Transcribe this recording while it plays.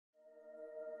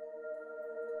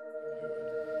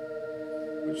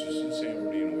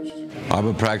I've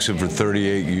been practicing for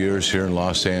 38 years here in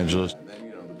Los Angeles.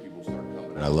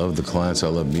 I love the clients. I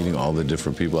love meeting all the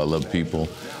different people. I love people.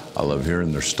 I love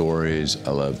hearing their stories. I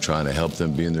love trying to help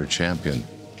them being their champion.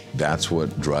 That's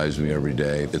what drives me every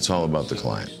day. It's all about the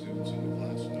client.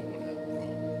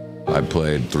 I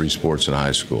played 3 sports in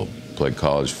high school, played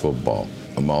college football.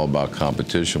 I'm all about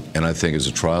competition. And I think as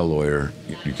a trial lawyer,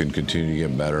 you can continue to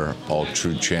get better. All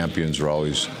true champions are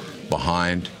always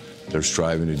behind. They're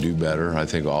striving to do better. I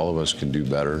think all of us can do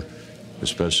better,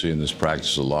 especially in this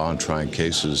practice of law and trying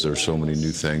cases. There's so many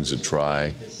new things to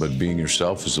try, but being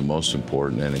yourself is the most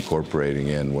important, and incorporating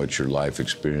in what your life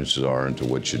experiences are into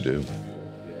what you do.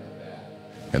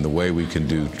 And the way we can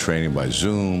do training by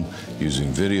Zoom,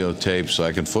 using videotapes,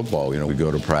 like in football, we go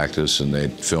to practice and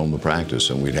they'd film the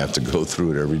practice and we'd have to go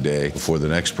through it every day before the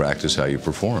next practice, how you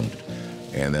performed.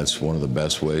 And that's one of the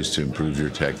best ways to improve your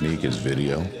technique is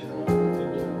video.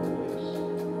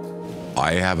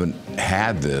 I haven't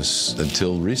had this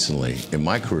until recently in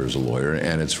my career as a lawyer,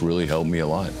 and it's really helped me a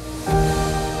lot.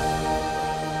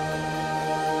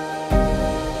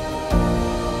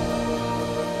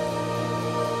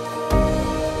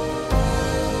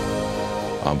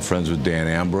 I'm friends with Dan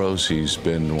Ambrose. He's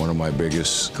been one of my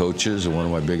biggest coaches and one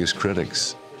of my biggest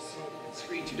critics.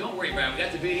 Don't worry about it. We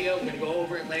got the video. We're going to go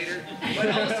over it later. But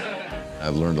also,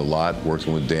 I've learned a lot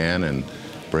working with Dan and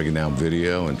breaking down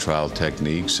video and trial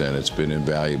techniques, and it's been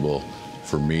invaluable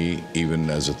for me, even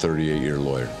as a 38-year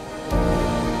lawyer.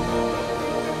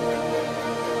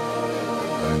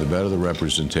 I mean, the better the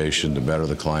representation, the better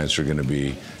the clients are going to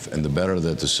be, and the better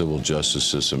that the civil justice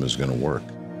system is going to work.